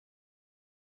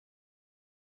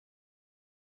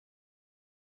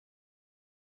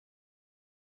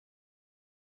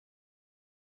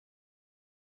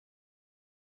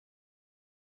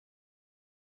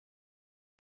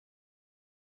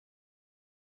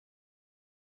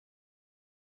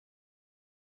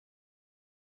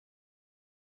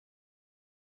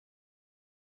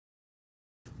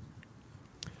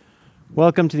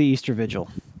Welcome to the Easter Vigil.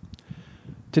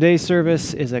 Today's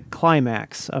service is a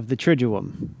climax of the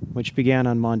Triduum, which began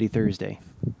on Maundy Thursday.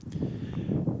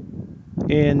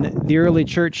 In the early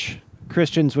church,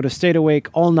 Christians would have stayed awake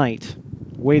all night,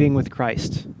 waiting with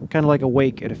Christ, kind of like a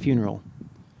wake at a funeral.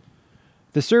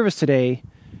 The service today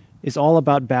is all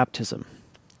about baptism.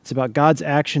 It's about God's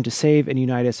action to save and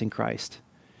unite us in Christ.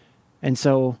 And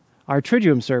so our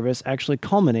Triduum service actually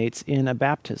culminates in a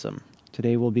baptism.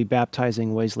 Today we'll be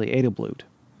baptizing Wesley Edelblut.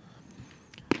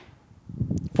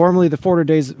 Formerly, the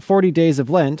 40 days of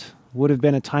Lent would have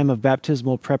been a time of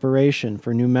baptismal preparation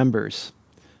for new members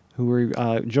who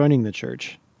were joining the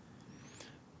church.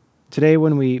 Today,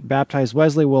 when we baptize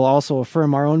Wesley, we'll also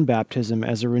affirm our own baptism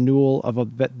as a renewal of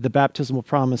the baptismal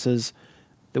promises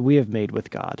that we have made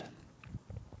with God.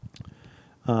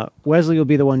 Wesley will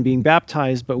be the one being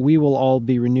baptized, but we will all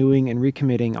be renewing and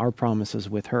recommitting our promises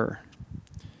with her.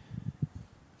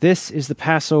 This is the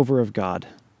Passover of God,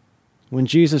 when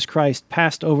Jesus Christ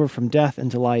passed over from death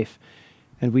into life,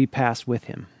 and we pass with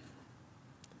him.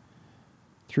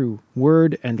 Through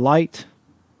word and light,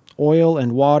 oil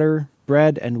and water,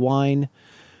 bread and wine,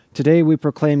 today we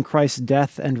proclaim Christ's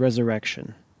death and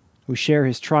resurrection. We share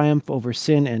his triumph over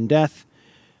sin and death,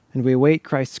 and we await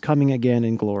Christ's coming again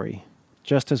in glory,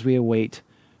 just as we await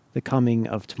the coming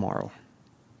of tomorrow.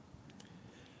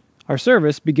 Our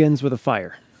service begins with a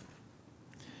fire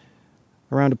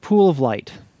around a pool of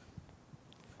light.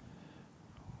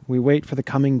 We wait for the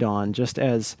coming dawn, just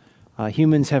as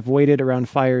humans have waited around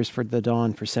fires for the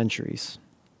dawn for centuries.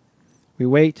 We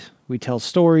wait, we tell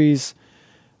stories,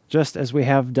 just as we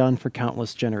have done for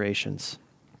countless generations.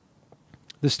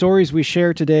 The stories we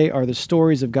share today are the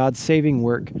stories of God's saving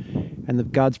work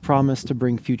and God's promise to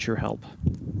bring future help.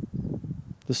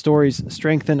 The stories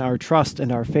strengthen our trust and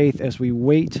our faith as we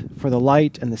wait for the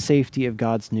light and the safety of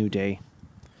God's new day.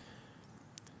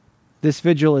 This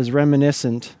vigil is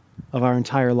reminiscent of our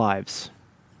entire lives.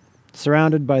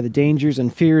 Surrounded by the dangers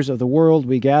and fears of the world,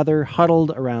 we gather, huddled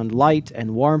around light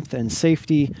and warmth and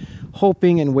safety,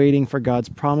 hoping and waiting for God's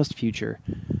promised future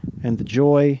and the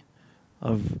joy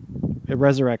of a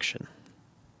resurrection.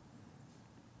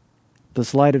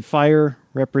 This lighted fire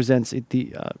represents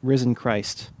the risen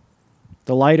Christ,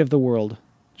 the light of the world,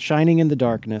 shining in the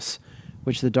darkness,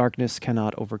 which the darkness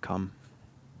cannot overcome.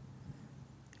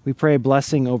 We pray a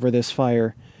blessing over this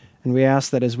fire, and we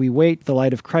ask that as we wait, the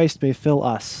light of Christ may fill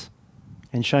us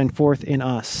and shine forth in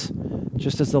us,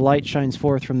 just as the light shines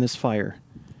forth from this fire,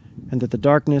 and that the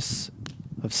darkness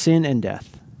of sin and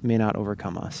death may not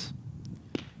overcome us.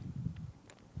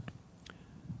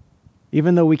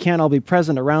 Even though we can't all be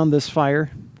present around this fire,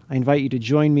 I invite you to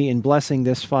join me in blessing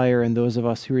this fire and those of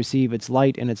us who receive its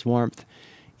light and its warmth,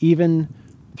 even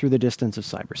through the distance of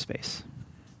cyberspace.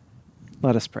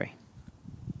 Let us pray.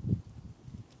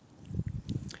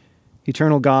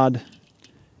 Eternal God,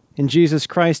 in Jesus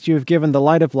Christ you have given the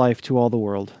light of life to all the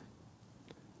world.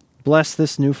 Bless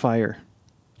this new fire,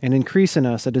 and increase in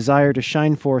us a desire to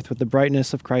shine forth with the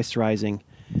brightness of Christ's rising,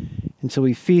 until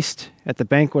we feast at the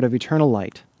banquet of eternal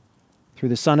light, through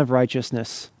the Son of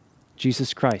Righteousness,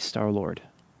 Jesus Christ our Lord.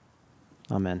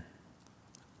 Amen.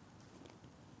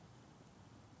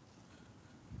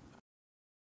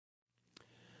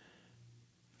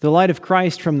 The light of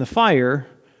Christ from the fire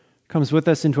comes with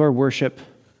us into our worship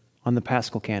on the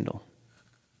Paschal candle.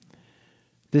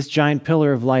 This giant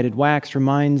pillar of lighted wax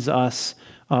reminds us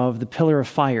of the pillar of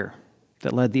fire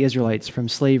that led the Israelites from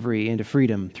slavery into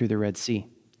freedom through the Red Sea.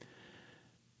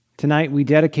 Tonight we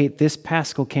dedicate this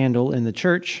Paschal candle in the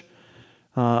church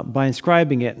by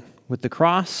inscribing it with the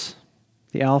cross,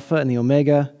 the Alpha and the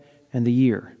Omega, and the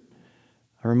year,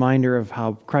 a reminder of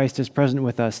how Christ is present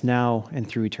with us now and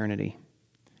through eternity.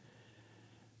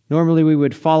 Normally, we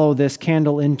would follow this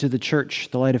candle into the church,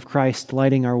 the light of Christ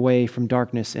lighting our way from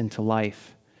darkness into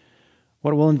life.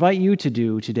 What we'll invite you to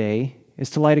do today is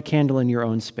to light a candle in your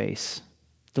own space,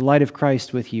 the light of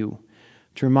Christ with you,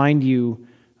 to remind you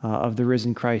of the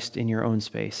risen Christ in your own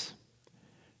space.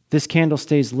 This candle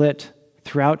stays lit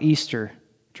throughout Easter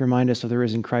to remind us of the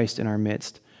risen Christ in our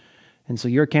midst. And so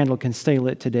your candle can stay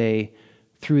lit today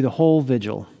through the whole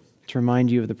vigil to remind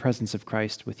you of the presence of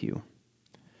Christ with you.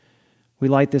 We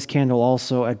light this candle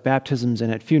also at baptisms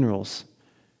and at funerals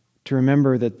to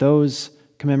remember that those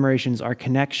commemorations are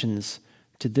connections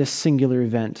to this singular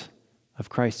event of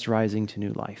Christ's rising to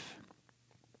new life.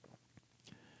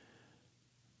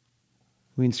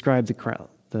 We inscribe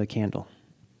the candle.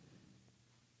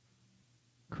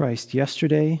 Christ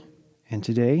yesterday and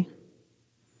today,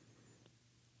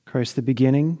 Christ the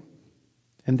beginning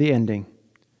and the ending.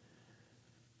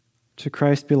 To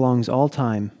Christ belongs all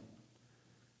time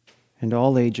and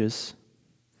all ages,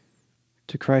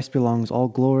 To Christ belongs all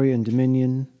glory and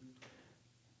dominion,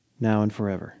 now and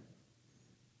forever.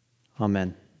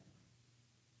 Amen.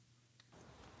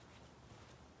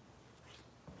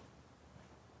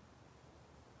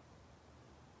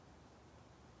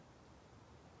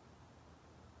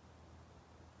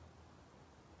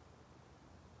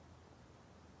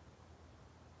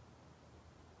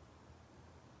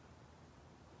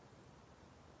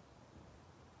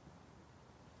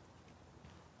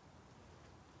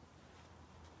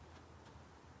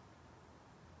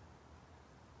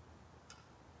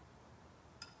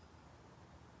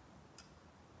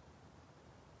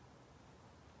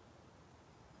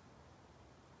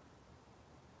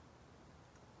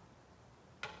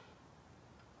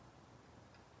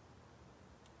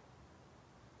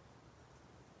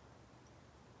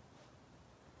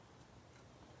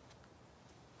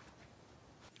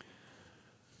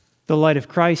 The light of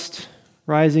Christ,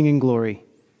 rising in glory,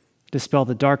 dispel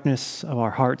the darkness of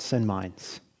our hearts and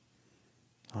minds.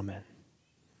 Amen.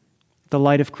 The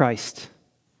light of Christ,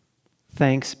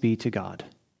 thanks be to God.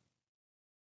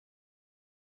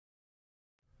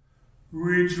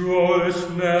 Rejoice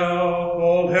now,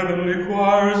 all heavenly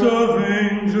choirs of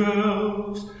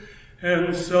angels,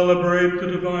 and celebrate the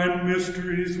divine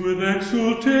mysteries with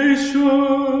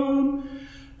exultation.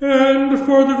 And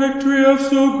for the victory of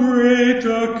so great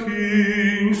a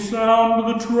King, sound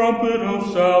the trumpet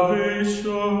of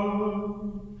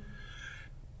salvation.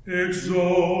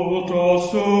 Exult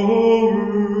also, O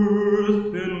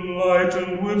earth,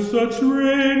 enlightened with such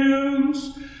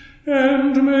radiance,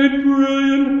 and made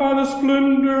brilliant by the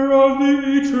splendor of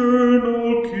the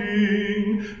eternal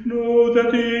King. Know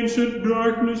that the ancient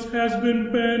darkness has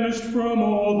been banished from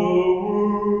all the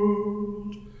world.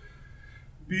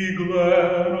 Be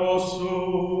glad also,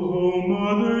 O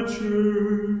Mother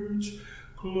Church,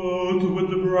 clothed with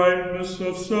the brightness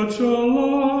of such a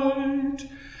light,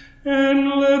 and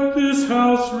let this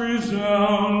house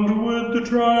resound with the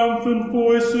triumphant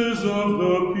voices of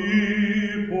the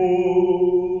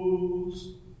peoples.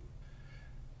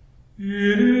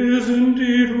 It is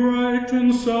indeed right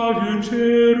and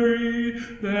salutary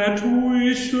that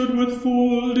we should with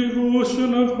full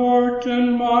devotion of heart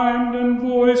and mind and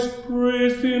voice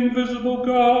praise the invisible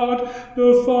God,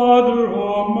 the Father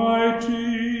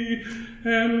Almighty,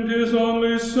 and His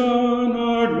only Son,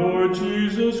 our Lord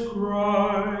Jesus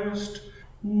Christ,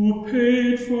 who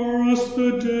paid for us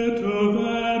the debt of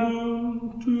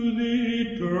Adam to the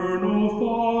eternal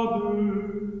Father,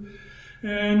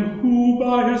 and who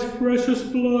by His precious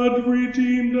blood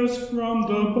redeemed us from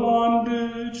the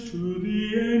bondage to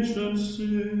the ancient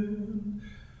sin.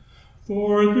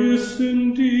 For this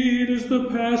indeed is the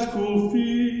Paschal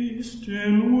feast,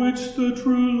 in which the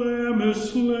true Lamb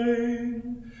is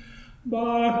slain,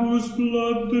 by whose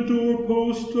blood the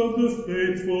doorposts of the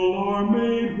faithful are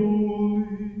made holy.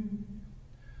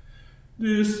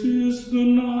 This is the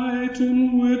night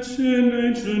in which in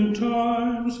ancient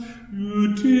times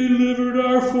you delivered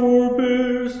our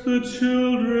forebears, the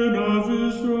children of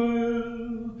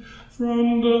Israel,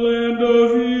 from the land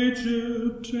of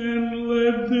Egypt, and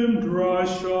led them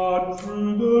dry-shod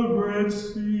through the Red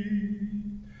Sea.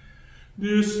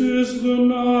 This is the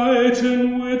night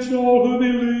in which all who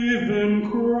believe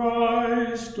in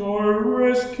Christ are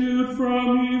rescued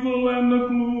from evil and the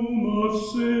gloom of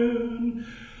sin,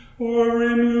 are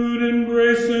renewed in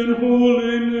grace and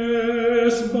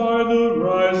holiness by the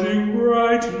rising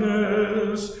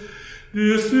brightness.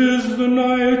 This is the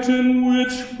night in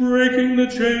which, breaking the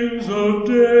chains of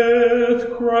death,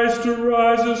 Christ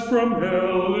arises from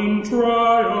hell in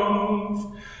triumph.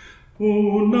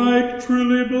 O night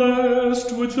truly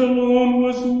blessed, which alone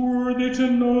was worthy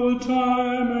to know the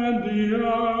time and the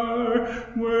hour,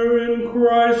 wherein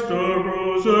Christ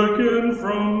arose again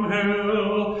from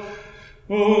hell.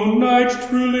 O night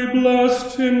truly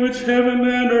blessed, in which heaven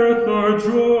and earth are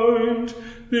joined,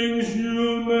 things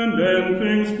human and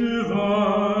things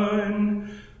divine.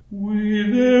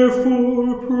 We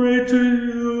therefore pray to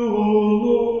you, O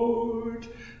Lord,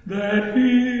 that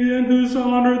He in whose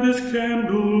honor this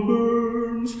candle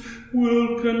burns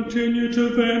will continue to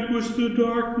vanquish the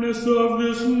darkness of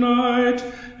this night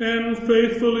and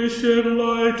faithfully shed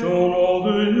light on all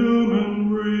the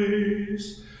human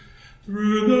race.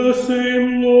 Through the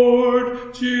same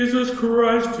Lord Jesus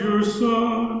Christ, your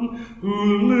Son,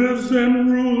 who lives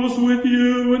and rules with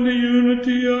you in the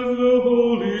unity of the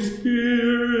Holy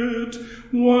Spirit,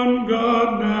 one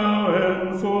God now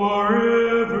and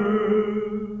forever.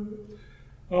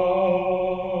 Amen.